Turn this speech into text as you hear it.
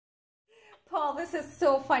Paul, this is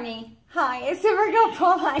so funny. Hi, it's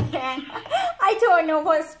UberGirlPaula again. I don't know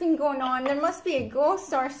what's been going on. There must be a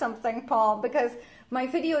ghost or something, Paul, because my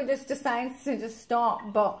video just decides to just stop.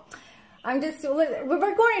 But I'm just, we're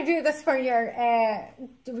going to do this for your,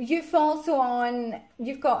 you've also on,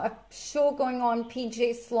 you've got a show going on,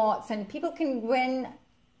 PJ Slots, and people can win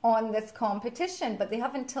on this competition, but they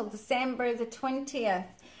have until December the 20th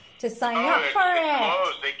to sign up for it.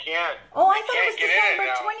 Closed. They can't. Oh, I thought it was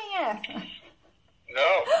December 20th.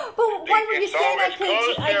 No. But why were you saying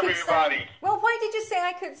I could sign? Well, why did you say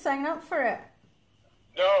I could sign up for it?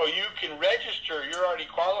 No, you can register. You're already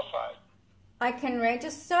qualified. I can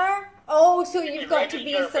register? Oh, so you've got to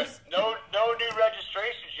be a no new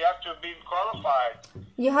registrations. You have to be qualified.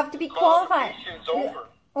 You have to be qualified. Qualification's over.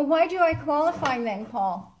 Well, why do I qualify then,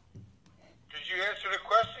 Paul? Because you answered the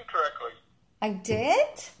question correctly. I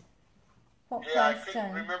did? What yeah, question? I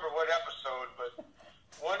couldn't remember what episode, but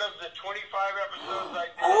one of the 25 episodes I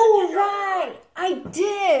did. Oh, right. I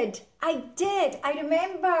did. I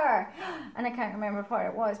remember. And I can't remember what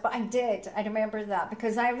it was, but I did. I remember that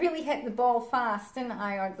because I really hit the ball fast, didn't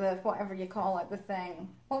I? Or the, whatever you call it, the thing.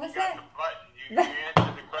 What was it? You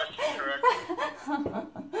answered the question correctly.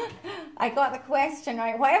 I got the question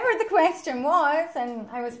right. Whatever the question was, and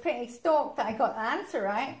I was pretty stoked that I got the answer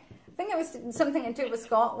right. I think it was something to do with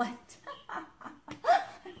Scotland.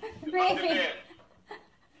 Maybe.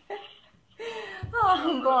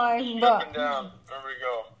 Oh boy, but down. There we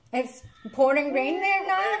go. It's pouring rain there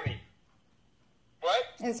now? Baby. What?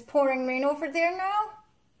 It's pouring rain over there now?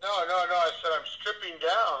 No, I said I'm stripping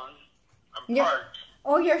down. I'm parked.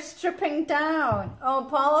 Oh, you're stripping down. Oh,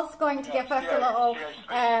 Paul's going to give us a little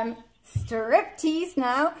strip tease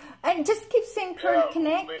now. And just keep saying poor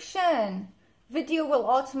connection. Video will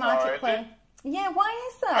automatically. Yeah, why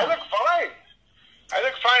is that? I look fine. I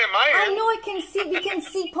look fine in my end. I know, I can see, we can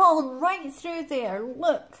see Paul right through there.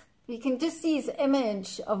 Look, you can just see his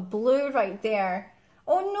image of blue right there.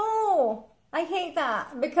 Oh no, I hate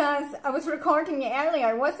that because I was recording it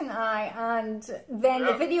earlier, wasn't I? And then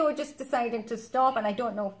the video just decided to stop and I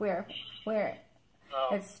don't know where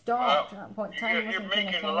it stopped. At what time. You're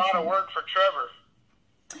making a lot of work for Trevor.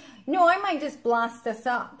 No, I might just blast this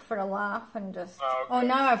up for a laugh and just... Oh,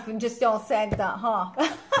 now I've just all said that, huh?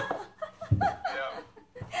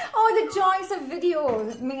 Oh, the joys of video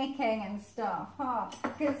making and stuff, huh?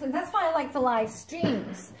 Because that's why I like the live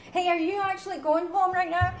streams. Hey, are you actually going home right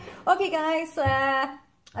now? Okay, guys,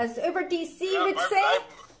 as Uber DC would say,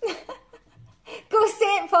 go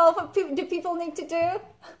say it, Paul. What do people need to do?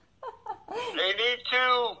 They need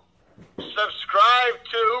to subscribe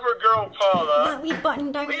to UberGirlPaula. That wee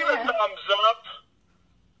button down there. Leave a thumbs up.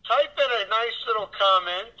 Type in a nice little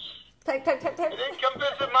comment. Type. And then come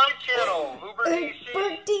visit my channel,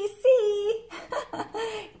 UberDC.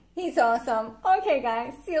 He's awesome. Okay,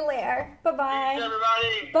 guys. See you later. Bye-bye. Thanks,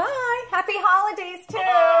 everybody. Bye. Happy holidays, too.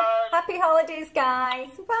 Bye. Happy holidays, guys.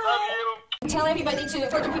 Bye. Love you. Tell everybody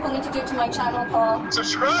what do people need to do to my channel, Paul?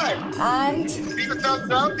 Subscribe. And leave a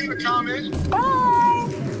thumbs up. Leave a comment. bye.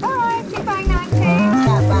 Bye. Say bye now.